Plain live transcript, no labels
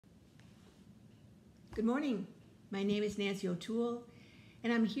Good morning. My name is Nancy O'Toole,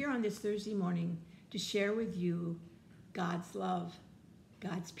 and I'm here on this Thursday morning to share with you God's love,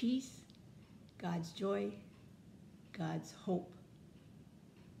 God's peace, God's joy, God's hope.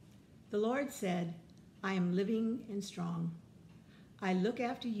 The Lord said, I am living and strong. I look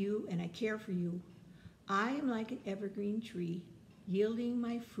after you and I care for you. I am like an evergreen tree, yielding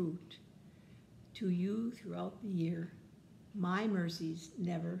my fruit to you throughout the year. My mercies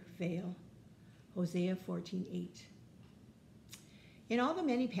never fail. Hosea 14:8. In all the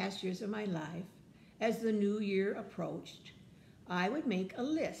many past years of my life, as the new year approached, I would make a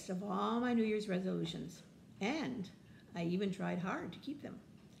list of all my New Year's resolutions, and I even tried hard to keep them.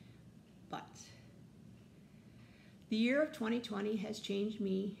 But the year of 2020 has changed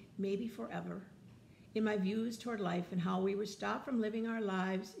me, maybe forever, in my views toward life and how we were stopped from living our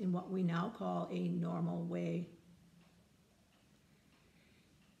lives in what we now call a normal way.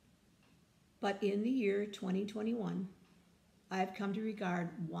 But in the year 2021, I have come to regard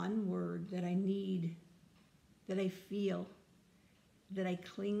one word that I need, that I feel, that I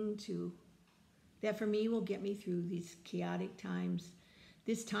cling to, that for me will get me through these chaotic times,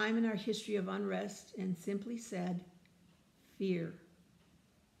 this time in our history of unrest, and simply said, fear.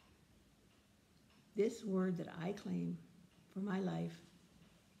 This word that I claim for my life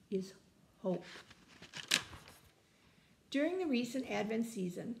is hope. During the recent Advent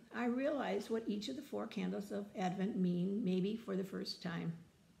season, I realized what each of the 4 candles of Advent mean, maybe for the first time.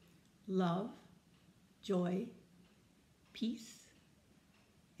 Love, joy, peace,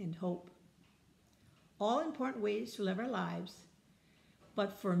 and hope. All important ways to live our lives,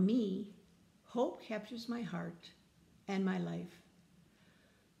 but for me, hope captures my heart and my life.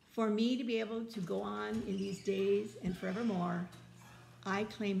 For me to be able to go on in these days and forevermore, I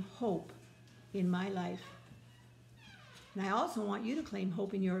claim hope in my life. And I also want you to claim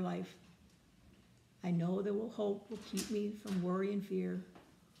hope in your life. I know that hope will keep me from worry and fear.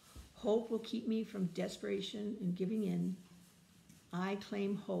 Hope will keep me from desperation and giving in. I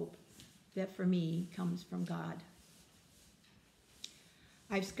claim hope that for me comes from God.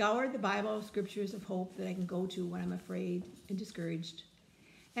 I've scoured the Bible scriptures of hope that I can go to when I'm afraid and discouraged.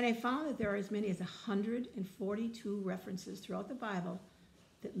 And I found that there are as many as 142 references throughout the Bible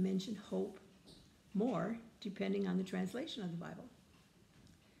that mention hope, more depending on the translation of the Bible.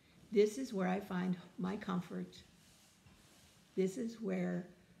 This is where I find my comfort. This is where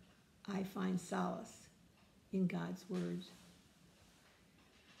I find solace in God's Word.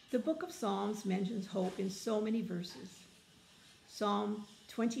 The book of Psalms mentions hope in so many verses. Psalm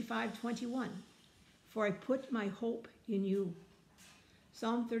 25:21, for I put my hope in you.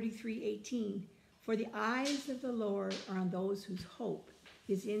 Psalm 33:18, for the eyes of the Lord are on those whose hope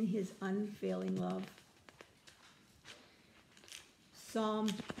is in his unfailing love. Psalm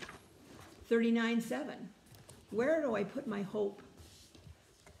 39:7, where do I put my hope?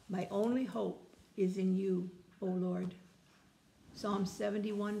 My only hope is in you, O Lord. Psalm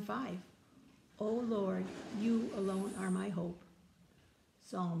 71:5, O Lord, you alone are my hope.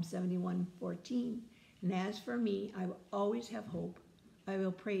 Psalm 71:14, and as for me, I will always have hope. I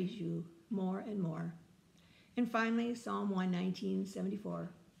will praise you more and more. And finally, Psalm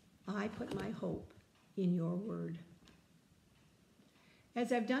 119:74, I put my hope in your word.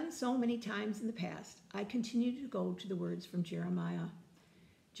 As I've done so many times in the past, I continue to go to the words from Jeremiah.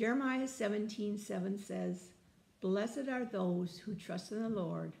 Jeremiah 17:7 says, blessed are those who trust in the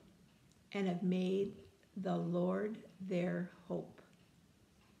Lord and have made the Lord their hope.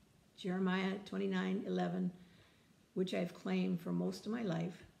 Jeremiah 29:11, which I've claimed for most of my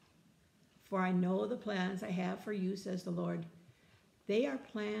life. For I know the plans I have for you, says the Lord. They are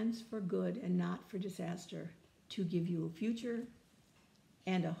plans for good and not for disaster, to give you a future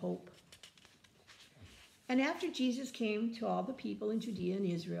and a hope. And after Jesus came to all the people in Judea and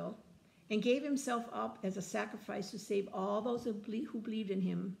Israel and gave himself up as a sacrifice to save all those who believed in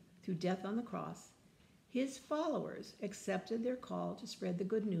him through death on the cross, his followers accepted their call to spread the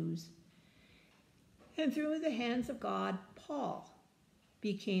good news. And through the hands of God, Paul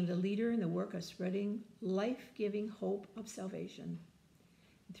became the leader in the work of spreading life-giving hope of salvation.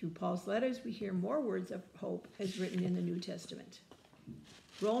 And through Paul's letters, we hear more words of hope as written in the New Testament.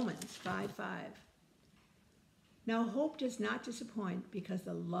 Romans 5:5. Now hope does not disappoint because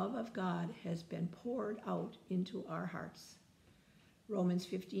the love of God has been poured out into our hearts. Romans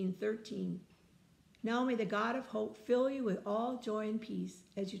 15:13. Now may the God of hope fill you with all joy and peace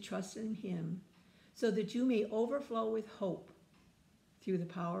as you trust in him, so that you may overflow with hope through the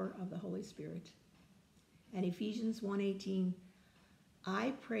power of the Holy Spirit. And Ephesians 1:18,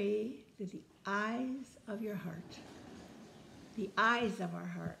 I pray that the eyes of your heart, the eyes of our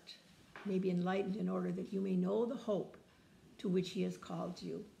heart, may be enlightened in order that you may know the hope to which he has called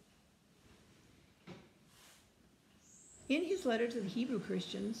you. In his letter to the Hebrew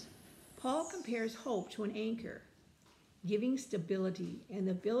Christians, Paul compares hope to an anchor, giving stability and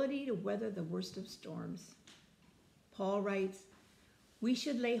the ability to weather the worst of storms. Paul writes, "We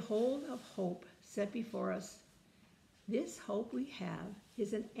should lay hold of hope set before us. This hope we have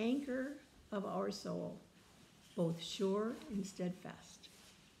is an anchor of our soul, both sure and steadfast."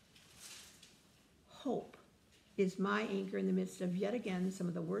 Hope is my anchor in the midst of yet again some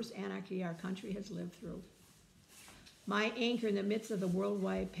of the worst anarchy our country has lived through. My anchor in the midst of the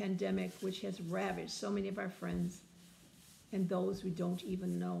worldwide pandemic, which has ravaged so many of our friends and those we don't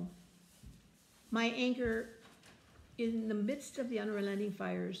even know. My anchor in the midst of the unrelenting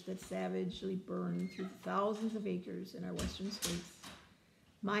fires that savagely burn through thousands of acres in our western states.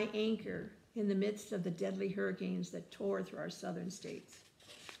 My anchor in the midst of the deadly hurricanes that tore through our southern states.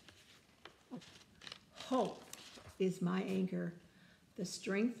 Hope is my anchor, the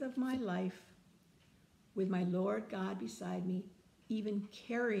strength of my life, with my Lord God beside me, even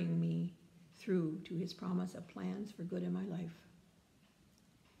carrying me through to his promise of plans for good in my life.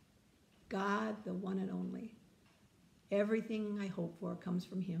 God, the one and only. Everything I hope for comes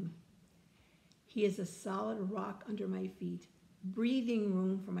from him. He is a solid rock under my feet, breathing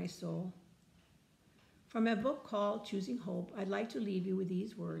room for my soul. From a book called Choosing Hope, I'd like to leave you with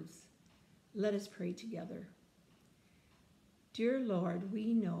these words. Let us pray together. Dear Lord,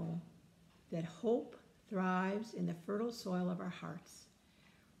 we know that hope thrives in the fertile soil of our hearts,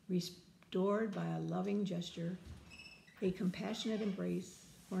 restored by a loving gesture, a compassionate embrace,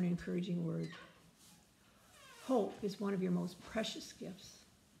 or an encouraging word. Hope is one of your most precious gifts.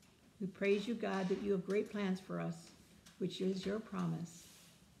 We praise you, God, that you have great plans for us, which is your promise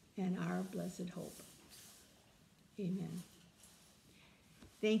and our blessed hope. Amen.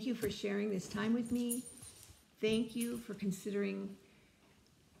 Thank you for sharing this time with me. Thank you for considering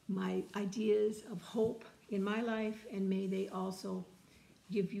my ideas of hope in my life, and may they also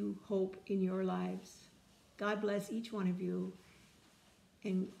give you hope in your lives. God bless each one of you,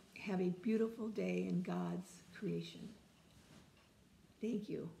 and have a beautiful day in God's creation. Thank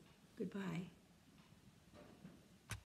you. Goodbye.